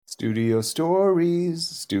Studio Stories,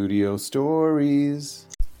 Studio Stories.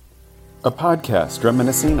 A podcast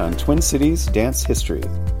reminiscing on Twin Cities dance history.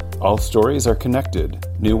 All stories are connected,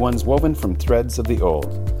 new ones woven from threads of the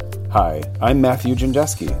old. Hi, I'm Matthew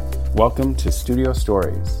Jandeski. Welcome to Studio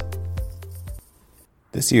Stories.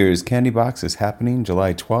 This year's Candy Box is happening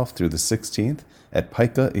July 12th through the 16th at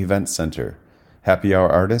Pica Event Center. Happy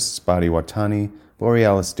Hour artists Badi Watani,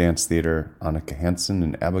 Borealis Dance Theater, Annika Hansen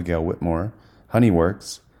and Abigail Whitmore,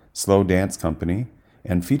 Honeyworks, Slow Dance Company,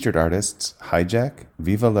 and featured artists Hijack,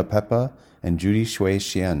 Viva La Pepa, and Judy Shui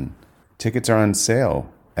Xian. Tickets are on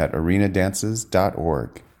sale at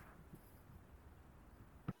arenadances.org.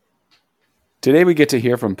 Today we get to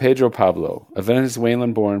hear from Pedro Pablo, a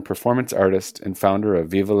Venezuelan-born performance artist and founder of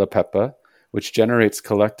Viva La Pepa, which generates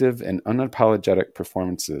collective and unapologetic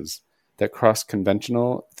performances that cross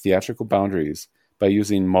conventional theatrical boundaries by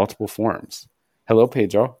using multiple forms. Hello,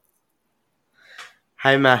 Pedro.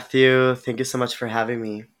 Hi, Matthew. Thank you so much for having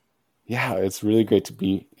me. Yeah, it's really great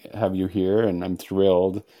to have you here, and I'm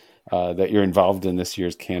thrilled that you're involved in this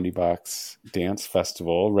year's Candy Box Dance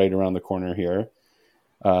Festival right around the corner here.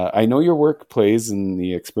 I know your work plays in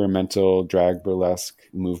the experimental drag burlesque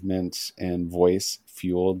movement and voice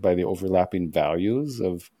fueled by the overlapping values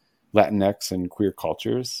of Latinx and queer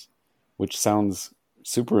cultures, which sounds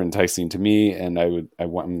super enticing to me, and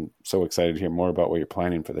I'm so excited to hear more about what you're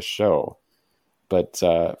planning for the show. But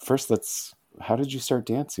first, how did you start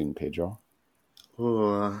dancing, Pedro?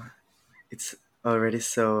 Ooh, it's already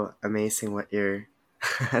so amazing what you're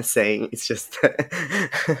saying. It's just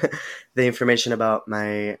the information about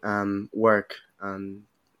my work.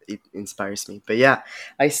 It inspires me. But yeah,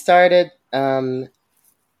 I started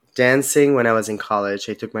dancing when I was in college.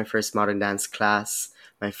 I took my first modern dance class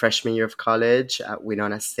my freshman year of college at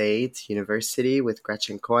Winona State University with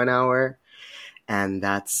Gretchen Kohenauer. And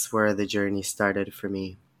that's where the journey started for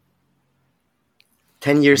me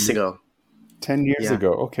 10 years ago. 10 years Yeah.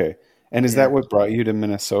 ago. Okay. And is that what brought you to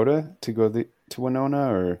Minnesota to go to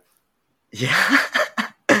Winona, or? Yeah.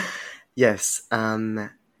 Yes.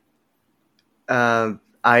 I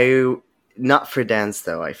not for dance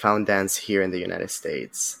though. I found dance here in the United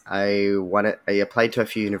States. I applied to a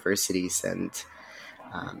few universities, and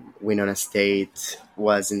Winona State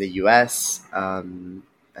was in the U.S.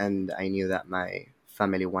 And I knew that my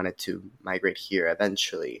family wanted to migrate here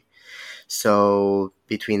eventually. So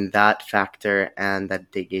between that factor and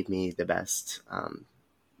that they gave me the best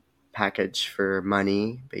package for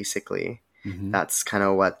money, basically, that's kind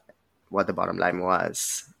of what the bottom line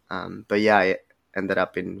was. But yeah, I ended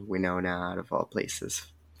up in Winona, out of all places,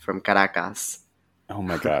 from Caracas. Oh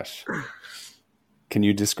my gosh. Can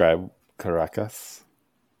you describe Caracas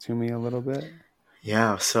to me a little bit?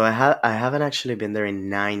 Yeah, so I haven't actually been there in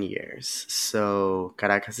 9 years. So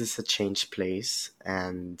Caracas is a changed place,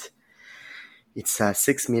 and it's a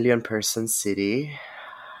 6 million person city.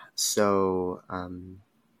 So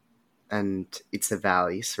and it's a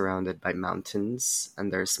valley surrounded by mountains,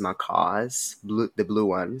 and there's macaws, the blue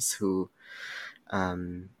ones, who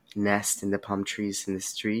nest in the palm trees in the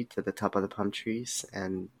street at the top of the palm trees,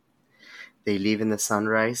 and they leave in the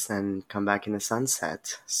sunrise and come back in the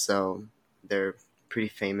sunset. So they're pretty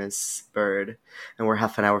famous bird, and we're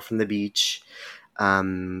half an hour from the beach.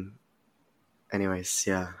 Anyways,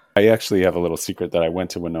 yeah. I actually have a little secret that I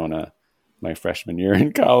went to Winona my freshman year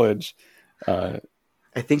in college. I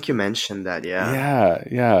think you mentioned that, yeah.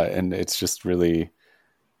 Yeah, and it's just really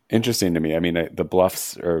interesting to me. I mean, the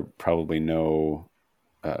bluffs are probably no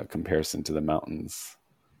comparison to the mountains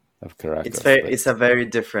of Caracas. It's a very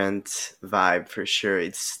different vibe for sure.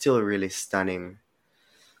 It's still really stunning.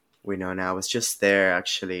 Winona. I was just there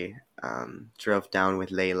actually. Drove down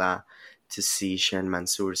with Layla to see Sharon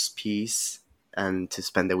Mansour's piece and to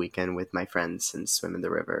spend the weekend with my friends and swim in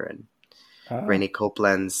the river. And Rainy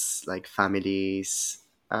Copeland's like family's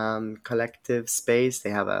collective space.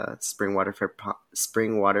 They have a spring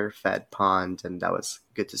water fed pond, and that was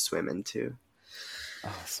good to swim into.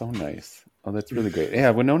 Oh, so nice. Oh, that's really great.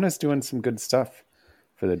 Yeah, Winona's doing some good stuff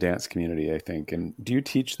for the dance community, I think. And do you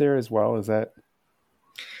teach there as well? Is that?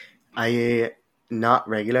 Not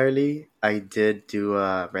regularly. I did do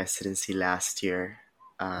a residency last year.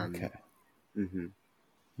 Okay. Mm-hmm.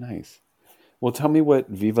 Nice. Well, tell me what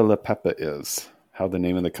Viva La Pepa is, how the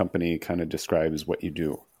name of the company kind of describes what you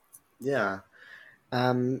do. Yeah.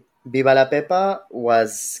 Viva La Pepa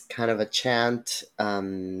was kind of a chant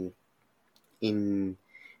in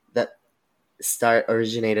that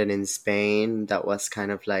originated in Spain. That was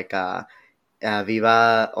kind of like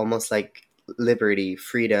Viva, almost like liberty,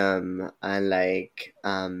 freedom, and like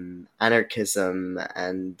anarchism,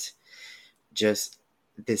 and just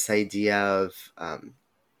this idea of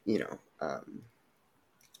you know,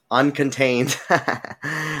 uncontained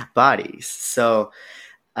bodies. So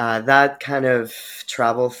that kind of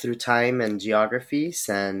traveled through time and geographies.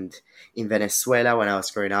 And in Venezuela, when I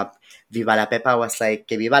was growing up, Viva la Pepa was like,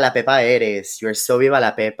 que viva la Pepa eres. You're so viva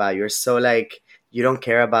la Pepa. You're so like, you don't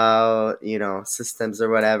care about, systems or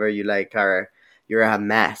whatever. You like you're a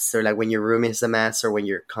mess. Or like when your room is a mess, or when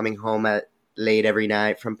you're coming home at late every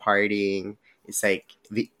night from partying, it's like,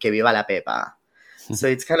 que viva la Pepa. So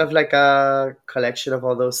it's kind of like a collection of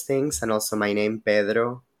all those things. And also my name,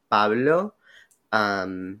 Pedro Pablo.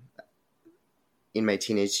 Um, in my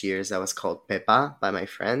teenage years, I was called Pepa by my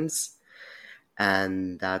friends.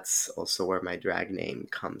 And that's also where my drag name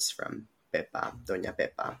comes from, Pepa, Doña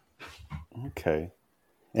Pepa. Okay.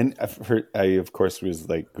 And I of course was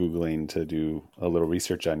like Googling to do a little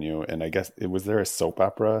research on you, and I guess was there a soap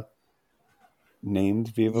opera named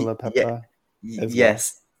Viva la Yeah, Pepa as well?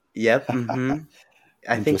 yes. Yep.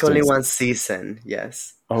 I think Interesting. only one season.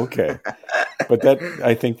 Yes. Okay. But that,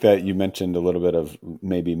 I think that you mentioned a little bit of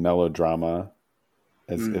maybe melodrama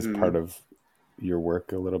as part of your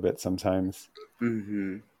work a little bit sometimes.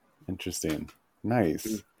 Interesting.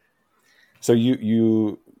 Nice. So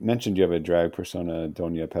you mentioned you have a drag persona,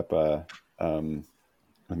 Doña Pepa, and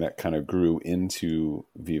that kind of grew into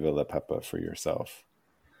Viva la Pepa for yourself.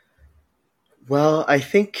 Well, I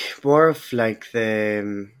think more of like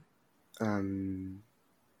the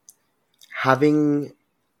having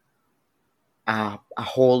a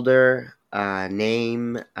holder, a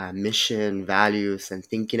name, a mission, values, and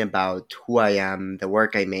thinking about who I am, the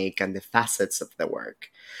work I make, and the facets of the work.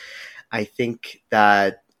 I think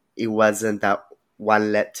that it wasn't that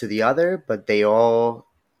one led to the other, but they all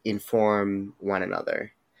inform one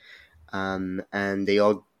another. And they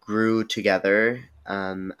all grew together,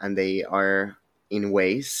 and they are in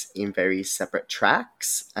ways in very separate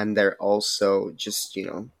tracks, and they're also just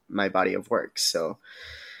my body of work. So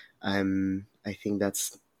I think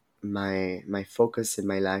that's my focus in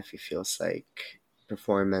my life. It feels like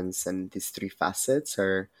performance and these three facets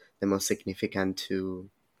are the most significant to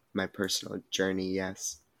my personal journey.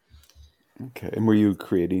 Yes. Okay. And were you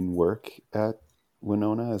creating work at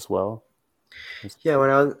Winona as well? Yeah, when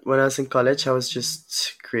I was in college, I was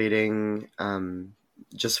just creating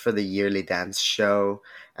just for the yearly dance show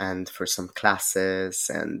and for some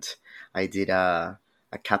classes, and I did a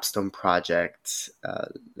capstone project,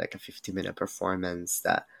 like a 50-minute performance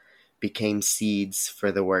that became seeds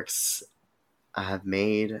for the works I have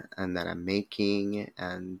made and that I'm making.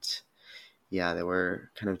 And yeah, they were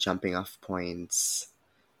kind of jumping off points.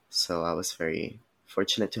 So I was very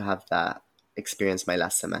fortunate to have that experience my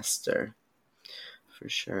last semester, for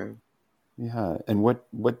sure. Yeah. And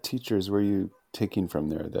what teachers were you taking from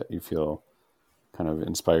there that you feel kind of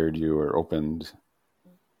inspired you or opened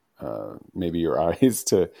maybe your eyes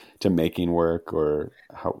to making work, or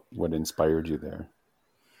what inspired you there?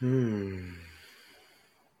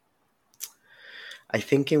 I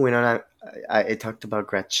think when I talked about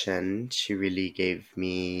Gretchen, she really gave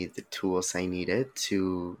me the tools I needed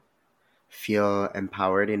to feel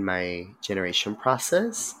empowered in my generation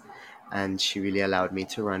process. And she really allowed me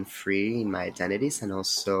to run free in my identities, and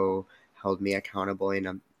also held me accountable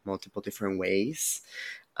in multiple different ways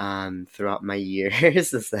throughout my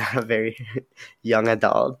years as a very young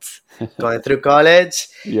adult going through college.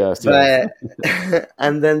 Yes, yes. But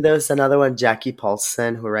and then there's another one, Jackie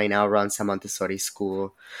Paulson, who right now runs a Montessori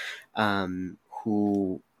school,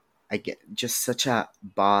 who I get just such a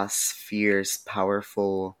boss, fierce,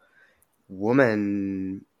 powerful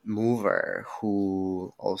woman mover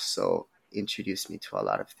who also introduced me to a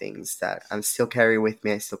lot of things that I'm still carry with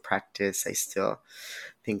me. I still practice. I still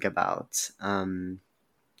think about.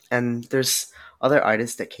 And there's other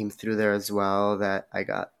artists that came through there as well that I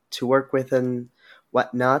got to work with and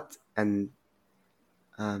whatnot. And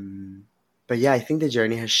but yeah, I think the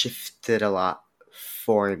journey has shifted a lot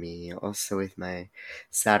for me. Also with my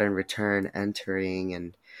Saturn return entering,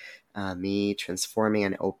 and me transforming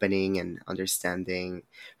and opening and understanding,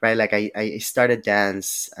 right? Like I started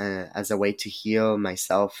dance as a way to heal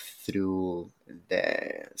myself through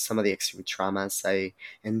some of the extreme traumas I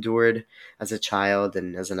endured as a child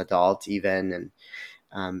and as an adult even.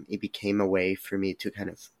 And it became a way for me to kind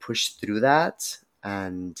of push through that.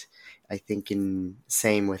 And I think in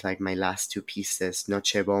same with like my last two pieces,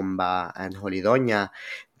 Noche Bomba and Holy Doña,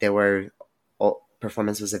 they were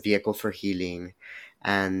performance was a vehicle for healing,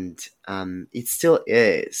 and it still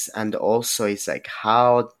is. And also it's like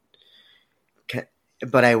how can,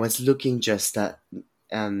 but I was looking just at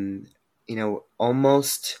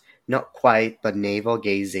almost not quite but navel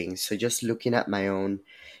gazing, so just looking at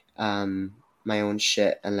um my own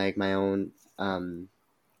shit and like my own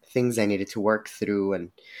things I needed to work through,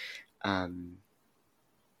 and um,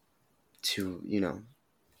 to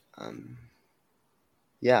um,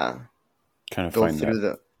 yeah, Kind of go find that. through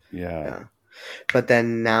the Yeah. yeah. But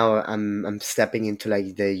then now I'm stepping into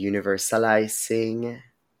like the universalizing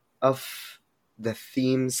of the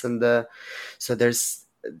themes and the so there's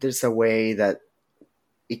a way that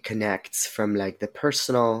it connects from like the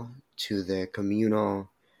personal to the communal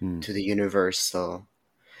Mm. to the universal,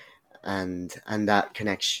 and that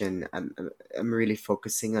connection, I'm really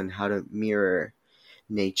focusing on how to mirror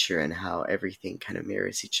nature and how everything kind of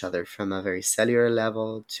mirrors each other from a very cellular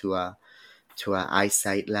level to a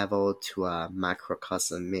eyesight level to a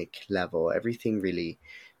macrocosmic level. Everything really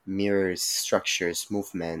mirrors structures,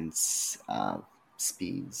 movements,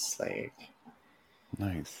 speeds, like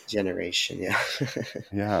Nice. generation. Yeah.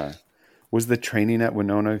 Yeah. Was the training at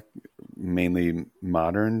Winona mainly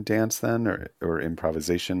modern dance then, or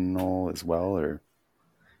improvisational as well, or?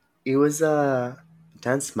 It was a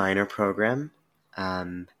dance minor program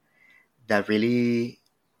um, that really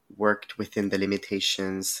worked within the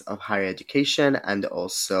limitations of higher education, and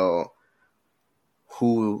also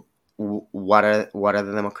who what are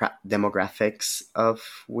the demographics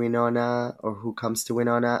of Winona, or who comes to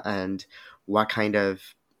Winona, and what kind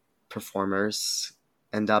of performers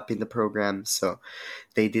end up in the program. So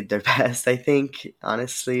they did their best, I think,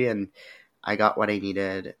 honestly, and I got what I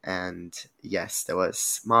needed. And yes, there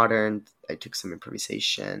was modern. I took some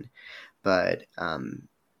improvisation, but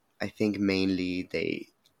I think mainly they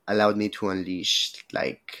allowed me to unleash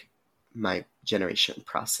like my generation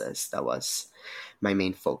process. That was my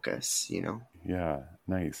main focus, you know. Yeah,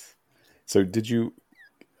 nice. So did you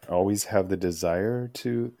always have the desire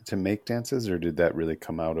to make dances, or did that really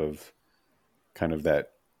come out of kind of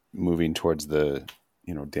that moving towards the,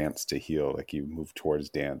 dance to heal, like you moved towards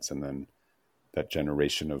dance and then that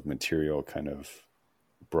generation of material kind of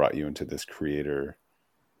brought you into this creator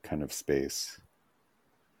kind of space?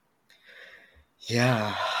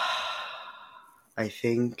 Yeah, I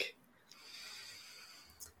think.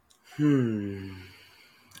 Hmm.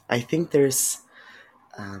 I think there's.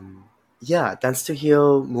 Um, yeah, Dance to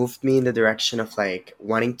Heal moved me in the direction of like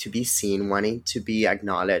wanting to be seen, wanting to be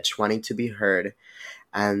acknowledged, wanting to be heard,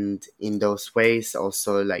 and in those ways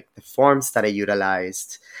also like the forms that I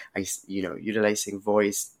utilized, utilizing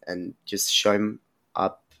voice and just showing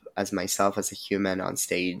up as myself as a human on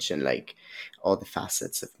stage, and like all the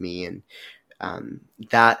facets of me, and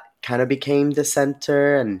that kind of became the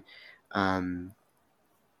center, and um,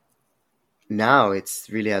 now it's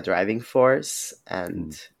really a driving force, Mm,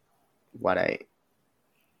 and what I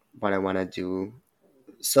what I want to do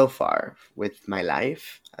so far with my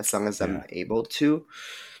life, as long as I'm yeah. able to.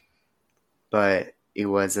 But it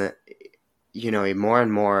wasn't, more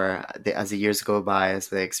and more as the years go by, as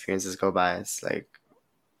the experiences go by, it's like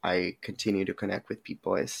I continue to connect with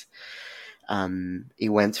people. It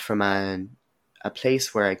went from a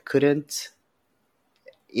place where I couldn't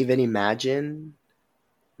even imagine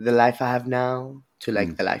the life I have now to like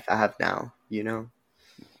Mm, the life I have now, you know?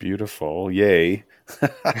 beautiful. Yay.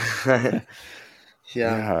 Yeah.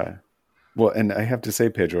 Yeah. Well, and I have to say,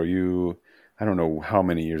 Pedro, I don't know how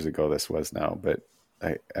many years ago this was now, but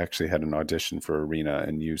I actually had an audition for Arena,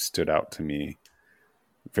 and you stood out to me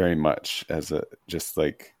very much as just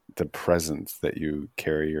like the presence that you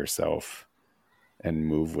carry yourself and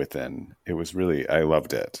move within. It was really, I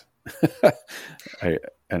loved it. I,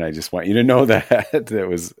 and I just want you to know that that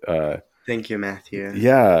was, Thank you, Matthew.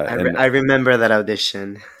 yeah. And I remember that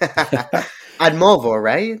audition at Movo,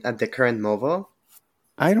 right? At the current Movo.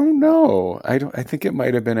 I don't know. I think it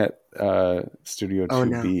might have been at, Studio Oh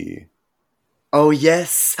no. 2B. Oh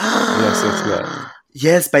yes. Yes, yes, yes.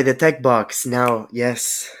 Yes, by the tech box. Now,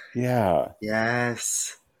 yes. Yeah.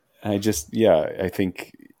 Yes. Yeah, I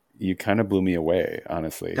think you kind of blew me away,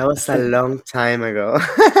 honestly. That was a long time ago.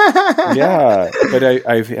 Yeah, but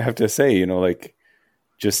I have to say, like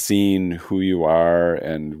just seeing who you are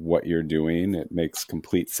and what you're doing, it makes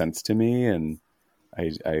complete sense to me, and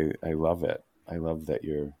I love it. I love that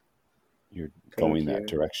you're going Thank that you.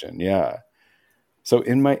 direction. Yeah. So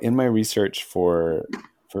in my research for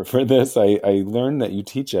this, I learned that you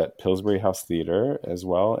teach at Pillsbury House Theater as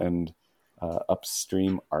well, and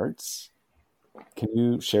Upstream Arts. Can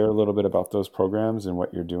you share a little bit about those programs and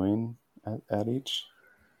what you're doing at each?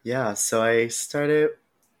 Yeah, so I started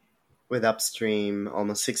with Upstream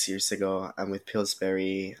almost 6 years ago, and with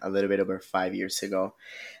Pillsbury a little bit over 5 years ago.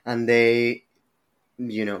 And they,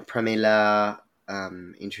 Pramila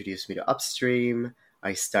introduced me to Upstream.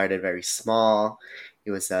 I started very small.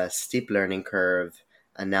 It was a steep learning curve,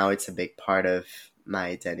 and now it's a big part of my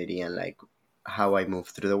identity and like how I move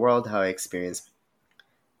through the world, how I experience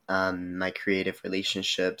my creative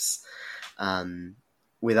relationships.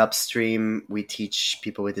 With Upstream, we teach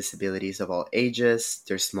people with disabilities of all ages.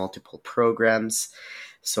 There's multiple programs.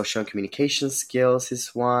 Social and communication skills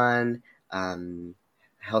is one.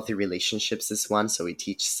 Healthy relationships is one. So we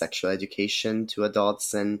teach sexual education to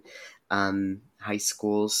adults and high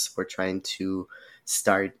schools. We're trying to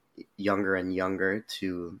start younger and younger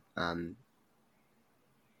to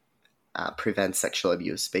prevent sexual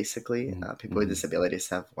abuse, basically. People with disabilities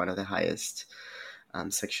have one of the highest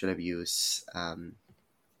sexual abuse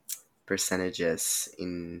percentages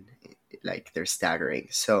in, like, they're staggering.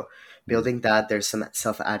 So building that, there's some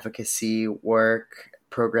self-advocacy work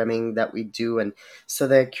programming that we do. And so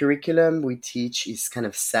the curriculum we teach is kind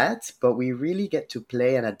of set, but we really get to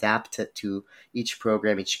play and adapt it to each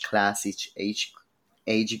program, each class, each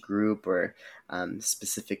age group, or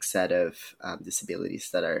specific set of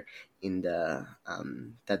disabilities that are in the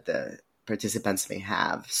that the participants may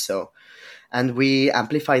have. So, and we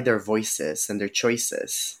amplify their voices and their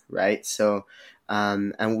choices, right? So,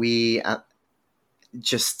 and we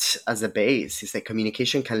just as a base is that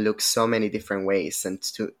communication can look so many different ways, and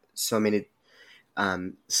to so many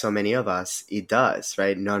of us it does,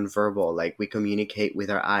 right? Nonverbal, like we communicate with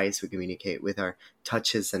our eyes, we communicate with our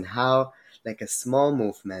touches, and how like a small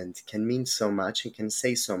movement can mean so much and can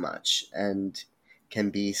say so much and can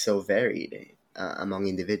be so varied among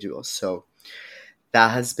individuals. So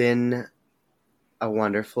that has been a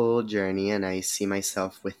wonderful journey, and I see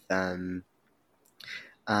myself with them.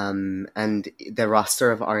 And the roster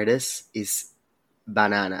of artists is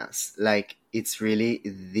bananas. Like, it's really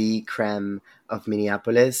the creme of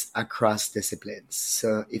Minneapolis across disciplines.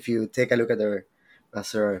 So if you take a look at the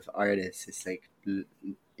roster of artists, it's like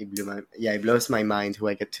it blows my mind who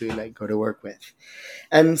I get to like go to work with.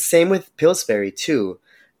 And same with Pillsbury too.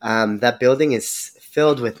 That building is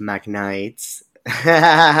filled with Magnites.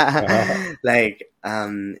 Like,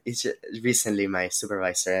 it's just, recently my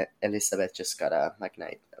supervisor Elizabeth just got a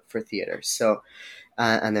Magnite for theater. So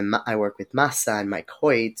and then I work with Massa and Mike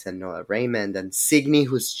Hoyt and Noah Raymond and Signy,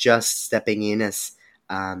 who's just stepping in as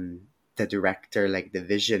the director, like the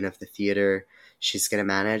vision of the theater she's gonna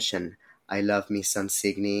manage. And I love me some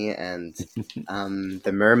Signy and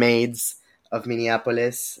the Mermaids of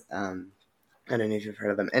Minneapolis. I don't know if you've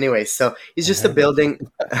heard of them. Anyway, so it's just a building.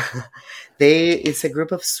 It's a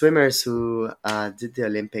group of swimmers who did the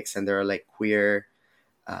Olympics, and they're like queer,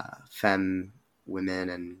 femme women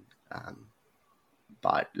and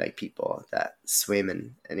like people that swim.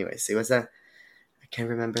 And anyways, it was I can't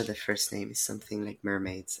remember the first name. It's something like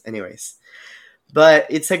Mermaids. Anyways, but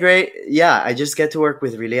it's a great, I just get to work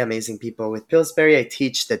with really amazing people. With Pillsbury, I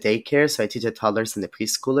teach the daycare, so I teach the toddlers and the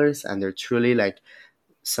preschoolers, and they're truly like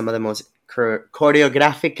some of the most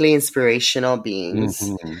choreographically inspirational beings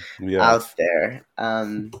out there.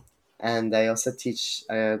 And I also teach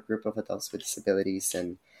a group of adults with disabilities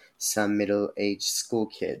and some middle-aged school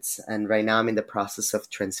kids. And right now I'm in the process of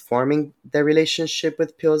transforming the relationship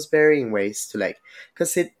with Pillsbury in ways to like,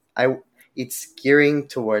 because it's gearing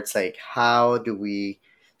towards like, how do we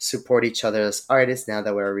support each other as artists now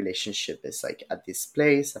that our relationship is like at this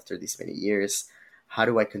place after this many years? How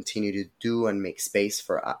do I continue to do and make space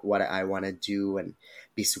for what I want to do and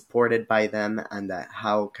be supported by them? And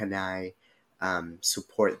how can I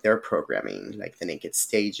support their programming, like the Naked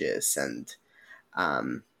Stages and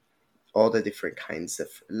all the different kinds of...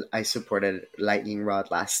 I supported Lightning Rod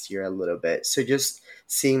last year a little bit. So just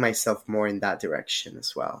seeing myself more in that direction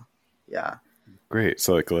as well. Yeah. Great.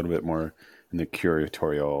 So like a little bit more in the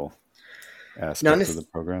curatorial aspect of the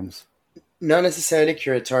programs? Not necessarily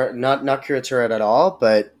curator, not curatorial at all,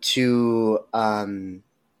 but to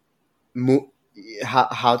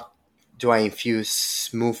how do I infuse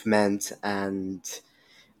movement and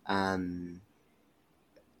the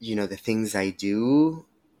things I do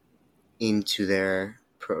into their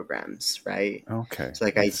programs, right? Okay. So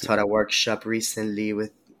like I taught a workshop recently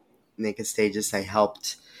with Naked Stages. I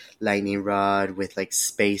helped Lightning Rod with like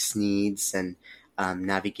space needs and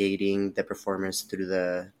navigating the performers through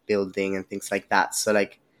the building and things like that. So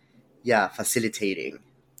like, facilitating.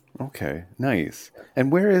 Okay, nice.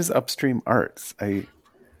 And where is Upstream Arts?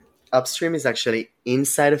 Upstream is actually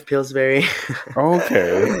inside of Pillsbury.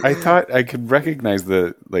 Okay. I thought I could recognize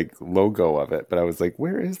the like logo of it, but I was like,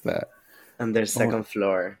 where is that? On their second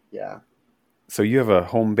floor, yeah. So you have a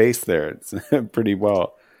home base there. It's pretty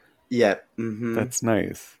well. Yeah. Mm-hmm. That's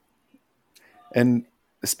nice. And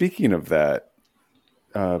speaking of that,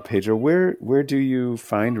 Pedro, where do you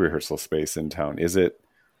find rehearsal space in town? Is it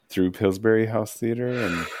through Pillsbury House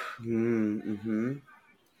Theater? And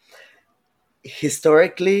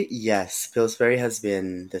Historically, yes, Pillsbury has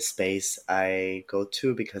been the space I go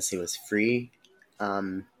to because it was free.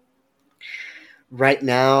 Um, right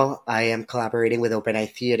now, I am collaborating with Open Eye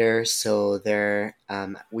Theater, so there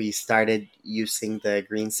we started using the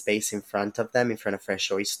green space in front of them, in front of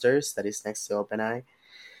Fresh Oysters, that is next to Open Eye.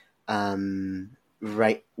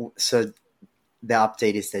 Right, so the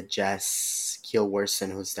update is that Jess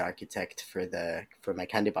Kielwerson, who's the architect for my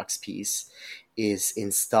Candy Box piece, is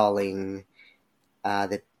installing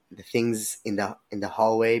the things in the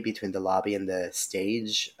hallway between the lobby and the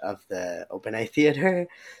stage of the Open Eye Theater.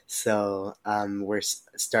 So we're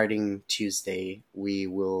starting Tuesday. We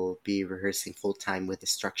will be rehearsing full time with the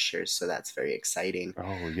structures, so that's very exciting.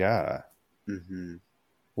 Oh, yeah. Hmm.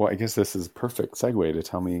 Well, I guess this is a perfect segue to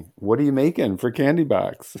tell me, what are you making for Candy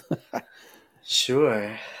Box?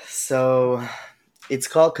 Sure. So it's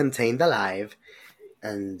called Contained Alive,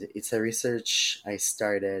 and it's a research I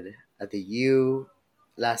started at the U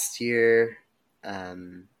last year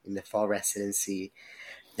in the fall residency.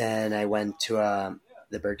 Then I went to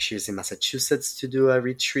the Berkshires in Massachusetts to do a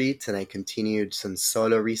retreat, and I continued some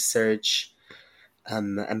solo research.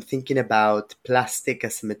 I'm thinking about plastic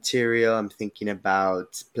as a material. I'm thinking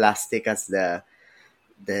about plastic as the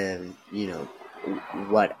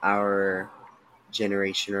what our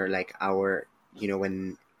generation, or like our,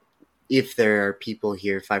 when, if there are people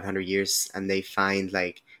here 500 years and they find,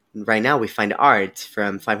 like, right now we find art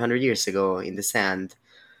from 500 years ago in the sand,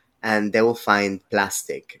 and they will find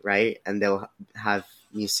plastic, right? And they'll have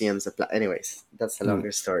museums of anyways, that's a Mm.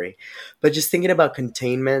 longer story. But just thinking about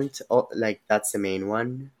containment, like, that's the main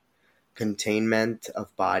one. Containment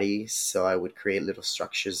of bodies. So I would create little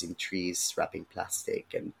structures in trees wrapping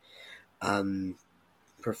plastic, and um,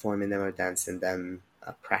 performing them or dancing them,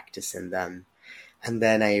 practicing them. And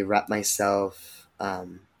then I wrap myself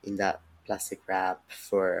in that plastic wrap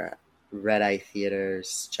for Red Eye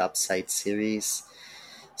Theater's Job Site series.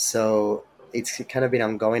 So it's kind of been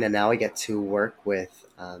ongoing, and now I get to work with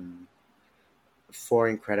four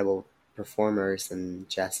incredible performers and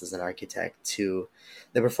Jess as an architect. Too,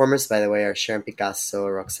 the performers, by the way, are Sharon Picasso,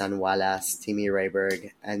 Roxanne Wallace, Timmy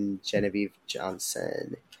Rayberg, and Genevieve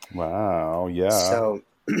Johnson. Wow, yeah. So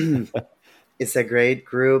it's a great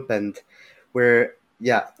group, and we're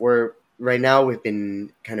right now we've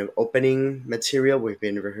been kind of opening material. We've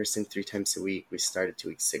been rehearsing 3 times a week. We started 2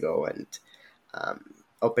 weeks ago, and um,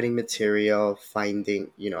 opening material,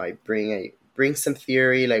 finding, I bring some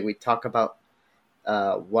theory, like we talk about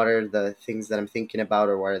what are the things that I'm thinking about,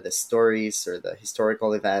 or what are the stories or the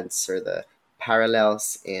historical events or the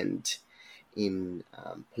parallels in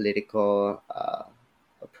political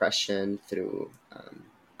oppression through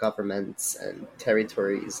governments and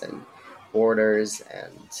territories and borders,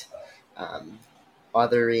 and um,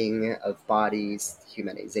 othering of bodies,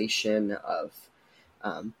 humanization of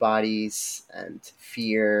bodies, and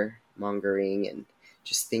fear mongering, and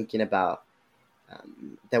just thinking about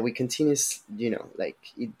that we continue, like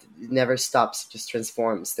it never stops, it just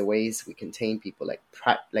transforms the ways we contain people, like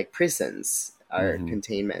like prisons are Hmm.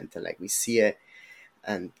 containment, and like we see it.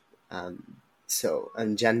 And um, so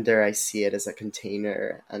on gender, I see it as a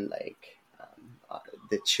container, and like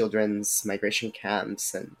the children's migration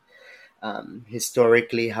camps, and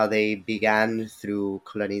historically how they began through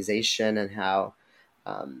colonization, and how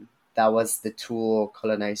that was the tool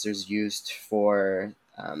colonizers used for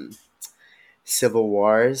civil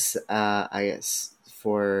wars. I guess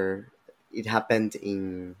for it happened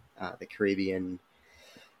in the Caribbean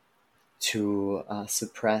to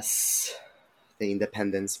suppress the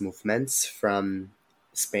independence movements from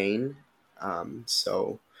Spain.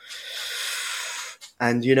 So,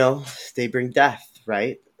 and they bring death,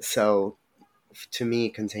 right? So, to me,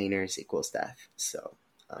 containers equals death. So,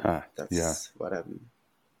 Huh, yeah, that's what I'm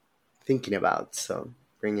thinking about. So,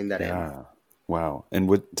 bringing that in. yeah. Wow. And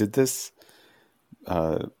what did this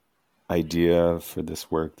uh, idea for this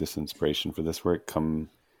work, this inspiration for this work, come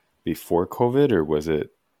before COVID, or was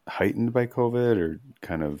it heightened by COVID, or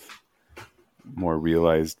kind of more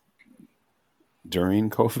realized during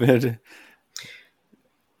COVID?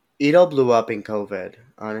 It all blew up in COVID,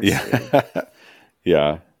 honestly. Yeah.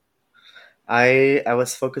 Yeah. I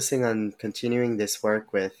was focusing on continuing this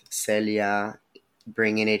work with Celia,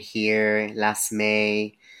 bringing it here last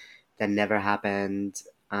May. That never happened.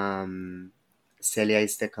 Celia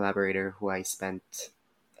is the collaborator who I spent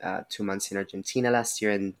 2 months in Argentina last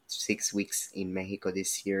year and 6 weeks in Mexico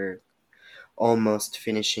this year, almost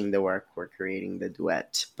finishing the work. We're creating the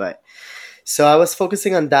duet. But so I was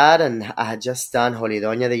focusing on that, and I had just done Holy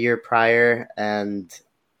Doña the year prior, and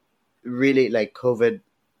really, like, COVID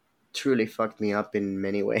truly fucked me up in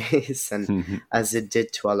many ways, and as it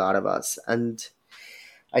did to a lot of us. And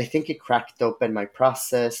I think it cracked open my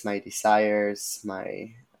process, my desires,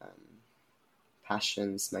 my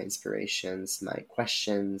passions, my inspirations, my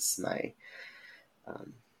questions, my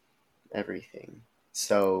um, everything.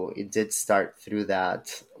 So it did start through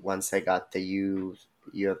that. Once I got the U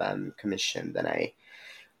of M commission, then I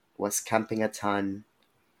was camping a ton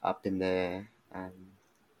up in the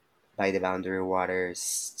by the Boundary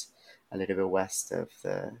Waters, a little bit west of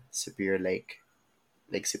the Superior Lake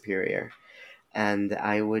Superior, and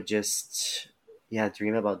I would just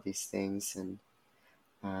dream about these things. And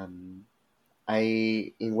um,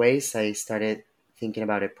 in ways I started thinking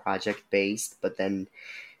about it project based, but then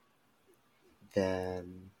the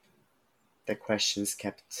the questions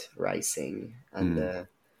kept rising, and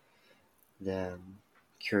the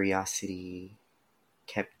curiosity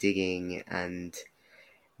kept digging, and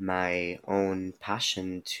my own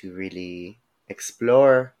passion to really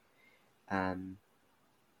explore um,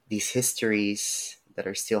 these histories that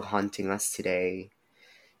are still haunting us today,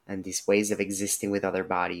 and these ways of existing with other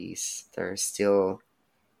bodies that are still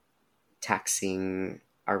taxing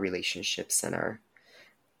our relationships and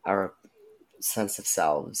our sense of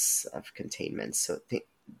selves, of containment. So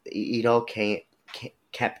it all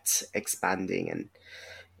kept expanding and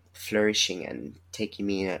flourishing and taking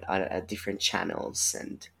me at different channels,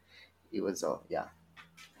 and it was all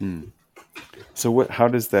So how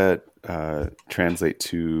does that translate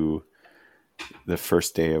to the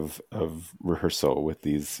first day of rehearsal with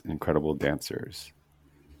these incredible dancers?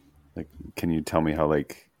 Like, can you tell me how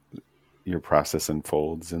like your process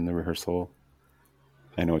unfolds in the rehearsal?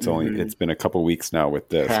 I know it's been a couple weeks now with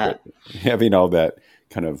this, but having all that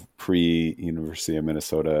kind of pre-University of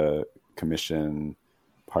Minnesota commission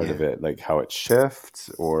part of it, like how it shifts,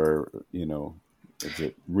 or is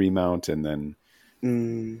it remount and then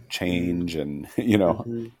change, and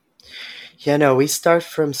no, we start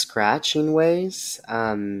from scratch in ways.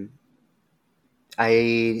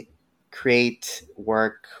 I create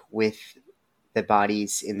work with the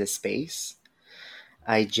bodies in the space.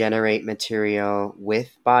 I generate material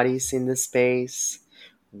with bodies in the space.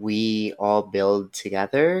 We all build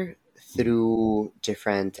together through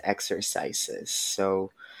different exercises. So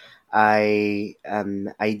I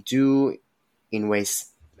do in ways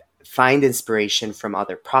find inspiration from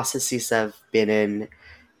other processes I've been in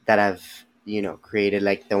that I've created,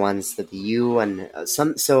 like the ones that you and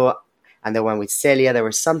and the one with Celia. There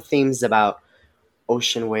were some themes about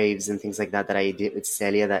ocean waves and things like that I did with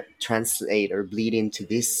Celia that translate or bleed into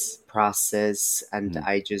this process, and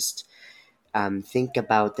I just think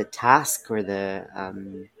about the task or the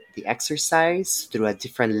exercise through a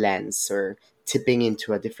different lens, or tipping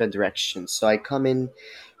into a different direction. So I come in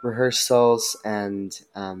rehearsals, and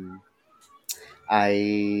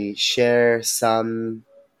I share some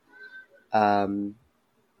um,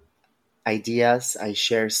 ideas, I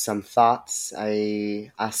share some thoughts,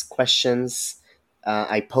 I ask questions,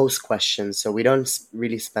 I pose questions. So we don't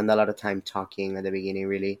really spend a lot of time talking at the beginning,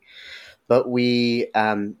 really, but we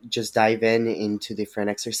just dive into different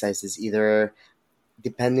exercises, either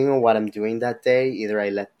depending on what I'm doing that day. Either I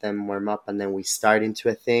let them warm up and then we start into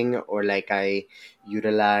a thing, or like I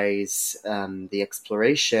utilize the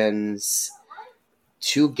explorations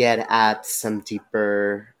to get at some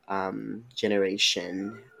deeper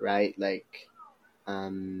generation, right? Like,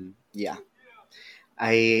 I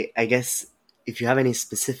guess if you have any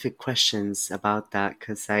specific questions about that,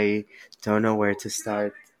 because I don't know where to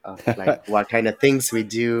start, of like what kind of things we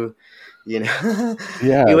do, you know. It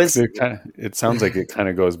Yeah, was it sounds like it kind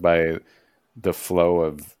of goes by the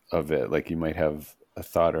flow of it. Like you might have a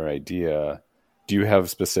thought or idea. Do you have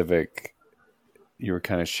specific? You were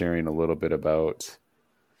kind of sharing a little bit about,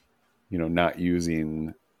 not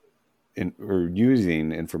using or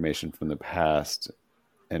using information from the past,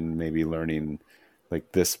 and maybe learning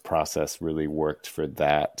like this process really worked for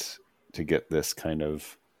that to get this kind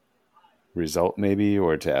of result, maybe,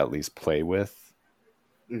 or to at least play with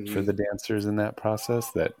for the dancers in that process,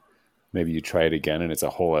 that maybe you try it again and it's a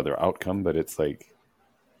whole other outcome, but it's like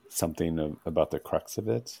something about the crux of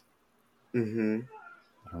it. mm-hmm.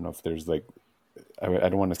 I don't know if there's like, I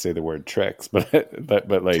don't want to say the word tricks, but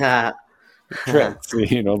like tricks,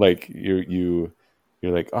 like you're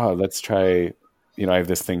like, oh, let's try, I have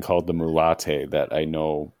this thing called the mulate that I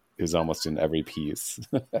know is almost in every piece.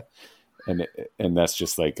 and that's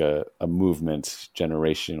just like a movement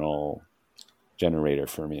generational generator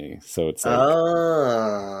for me. So it's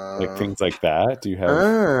like things like that. Do you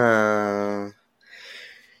have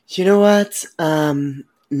you know what? Not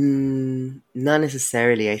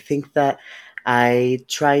necessarily. I think that I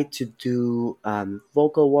try to do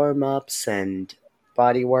vocal warm ups and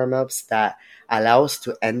body warm ups that allow us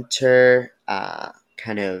to enter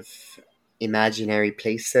kind of imaginary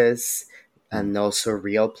places Hmm. and also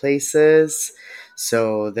real places.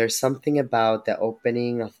 So there's something about the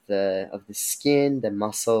opening of the skin, the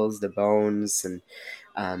muscles, the bones, and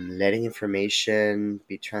letting information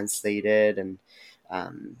be translated and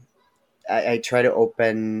um, I try to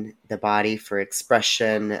open the body for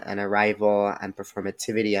expression and arrival and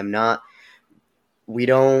performativity. We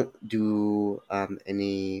don't do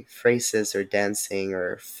any phrases or dancing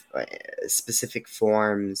or specific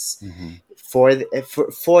forms Hmm. for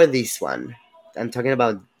this one. I'm talking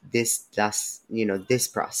about this last, this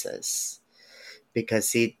process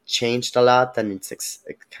because it changed a lot and it's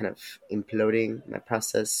kind of imploding my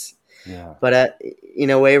process. Yeah. But in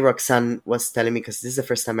a way, Roxanne was telling me, because this is the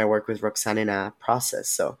first time I work with Roxanne in a process.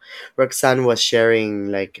 So Roxanne was sharing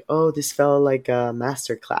like, "Oh, this felt like a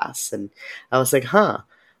master class," and I was like, "Huh,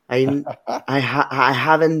 I I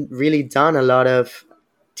haven't really done a lot of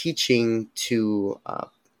teaching to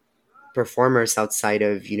performers outside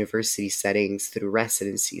of university settings through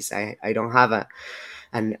residencies. I don't have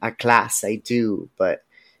a class. I do, but."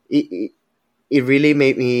 It, it really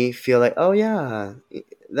made me feel like, oh yeah,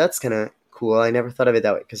 that's kind of cool. I never thought of it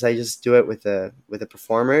that way because I just do it with the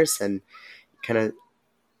performers and kind of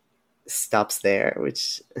stops there,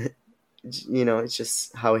 which it's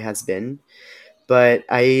just how it has been. But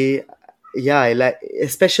yeah, I like,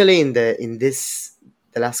 especially in this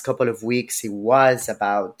the last couple of weeks, it was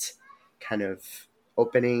about kind of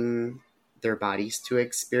opening their bodies to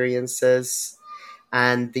experiences,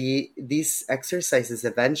 and these exercises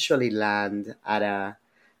eventually land at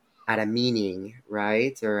a meaning,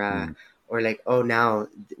 right? Mm. Or like, oh, now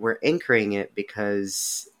we're anchoring it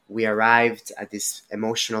because we arrived at this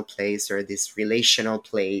emotional place or this relational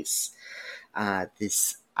place,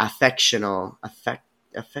 this affective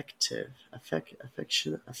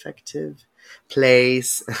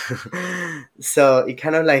place. So it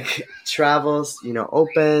kind of like travels,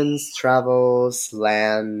 opens, travels,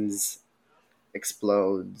 lands,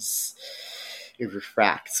 explodes, it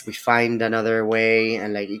refracts, we find another way,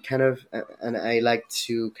 and like it kind of and I like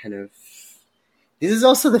to kind of, this is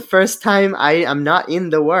also the first time I am not in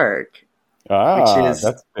the work, which Ah, is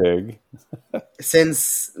that's big.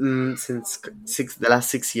 since the last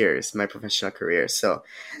 6 years my professional career. So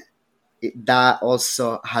that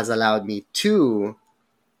also has allowed me to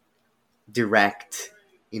direct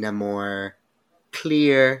in a more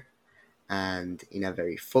clear and in a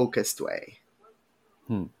very focused way.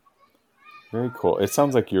 Hmm. Very cool. It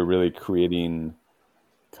sounds like you're really creating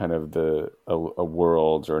kind of a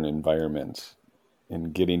world or an environment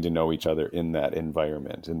and getting to know each other in that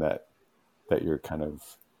environment, in that you're kind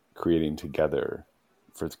of creating together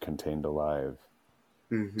for Contained Alive.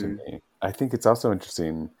 To Hmm. me, I think it's also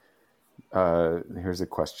interesting. Here's a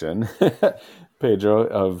question, Pedro,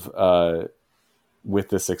 of with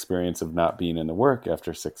this experience of not being in the work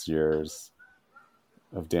after 6 years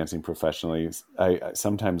of dancing professionally.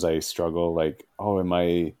 Sometimes I struggle, like, oh, am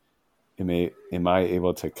I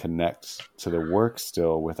able to connect to the work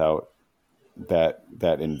still without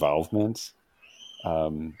that involvement,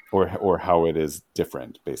 or how it is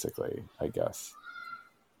different, basically, I guess.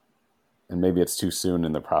 And maybe it's too soon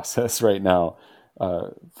in the process right now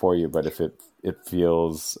for you, but if it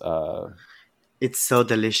feels It's so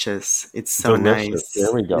delicious, it's so delicious, there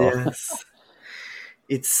nice. we go. Yes.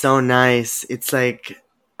 It's so nice. It's like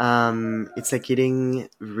eating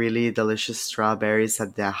really delicious strawberries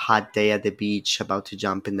at the hot day at the beach about to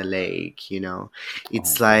jump in the lake.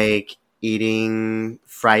 It's Oh, like eating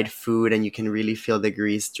fried food and you can really feel the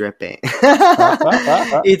grease dripping.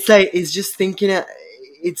 It's like it's just thinking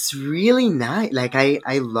it's really nice. Like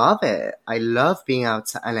I love it. I love being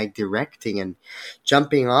outside and like directing and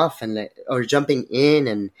jumping off and like, or jumping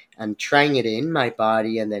in and trying it in my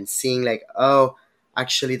body and then seeing like, oh,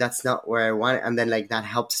 actually that's not where I want it. And then like that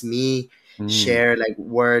helps me mm, share like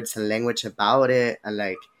words and language about it, and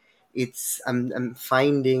like I'm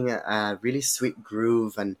finding a really sweet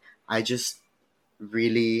groove, and I just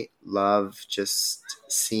really love just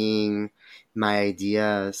seeing my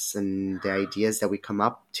ideas and the ideas that we come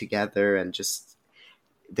up together, and just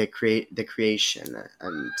the creation,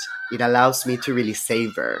 and it allows me to really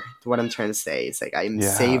savor what I'm trying to say. It's like I'm yeah,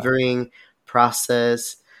 savoring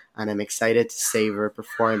process, and I'm excited to savor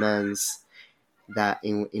performance that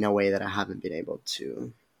in a way that I haven't been able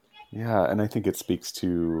to. yeah, and I think it speaks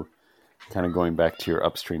to kind of going back to your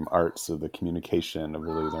upstream arts of the communication, of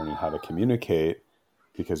really learning how to communicate,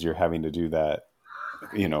 because you're having to do that,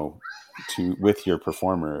 you know, to with your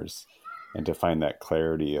performers, and to find that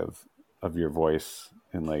clarity of of your voice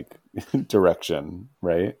and like direction,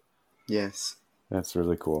 right? Yes. That's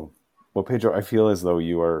really cool. Well, Pedro, I feel as though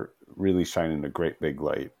you are really shining a great big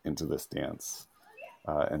light into this dance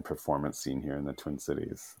and performance scene here in the Twin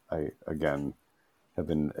Cities. I, again, have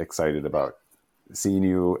been excited about seeing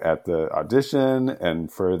you at the audition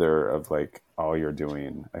and further of like all you're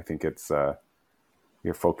doing. I think it's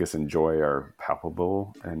your focus and joy are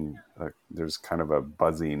palpable, and there's kind of a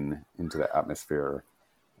buzzing into the atmosphere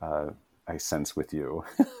I sense with you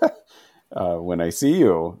when I see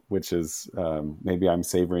you, which is maybe I'm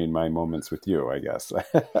savoring my moments with you, I guess.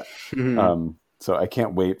 So I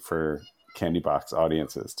can't wait for Candy Box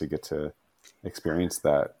audiences to get to experience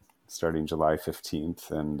that starting July 15th.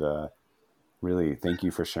 And really, thank you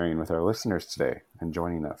for sharing with our listeners today and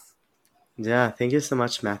joining us. Yeah, thank you so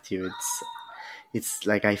much, Matthew. It's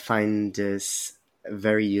like I find this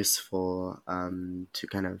very useful to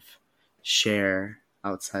kind of share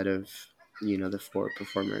outside of the 4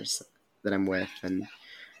 performers that I'm with and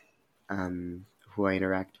who I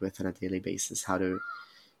interact with on a daily basis. How to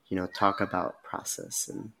talk about process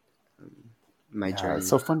and my journey. It's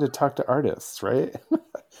so fun to talk to artists, right?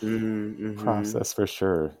 Mm-hmm. Process for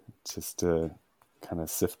sure. Just to kind of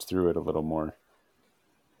sift through it a little more.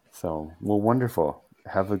 So, well, wonderful.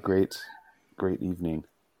 Have a great evening.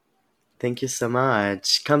 Thank you so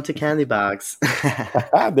much. Come to Candy Box.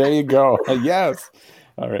 There you go. Yes.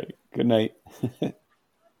 All right. Good night.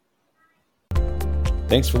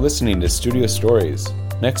 Thanks for listening to Studio Stories.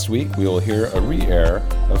 Next week, we will hear a re-air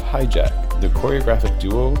of Hijack, the choreographic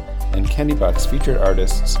duo, and Candy Box featured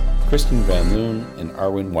artists Kristen Van Loon and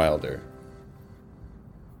Arwen Wilder.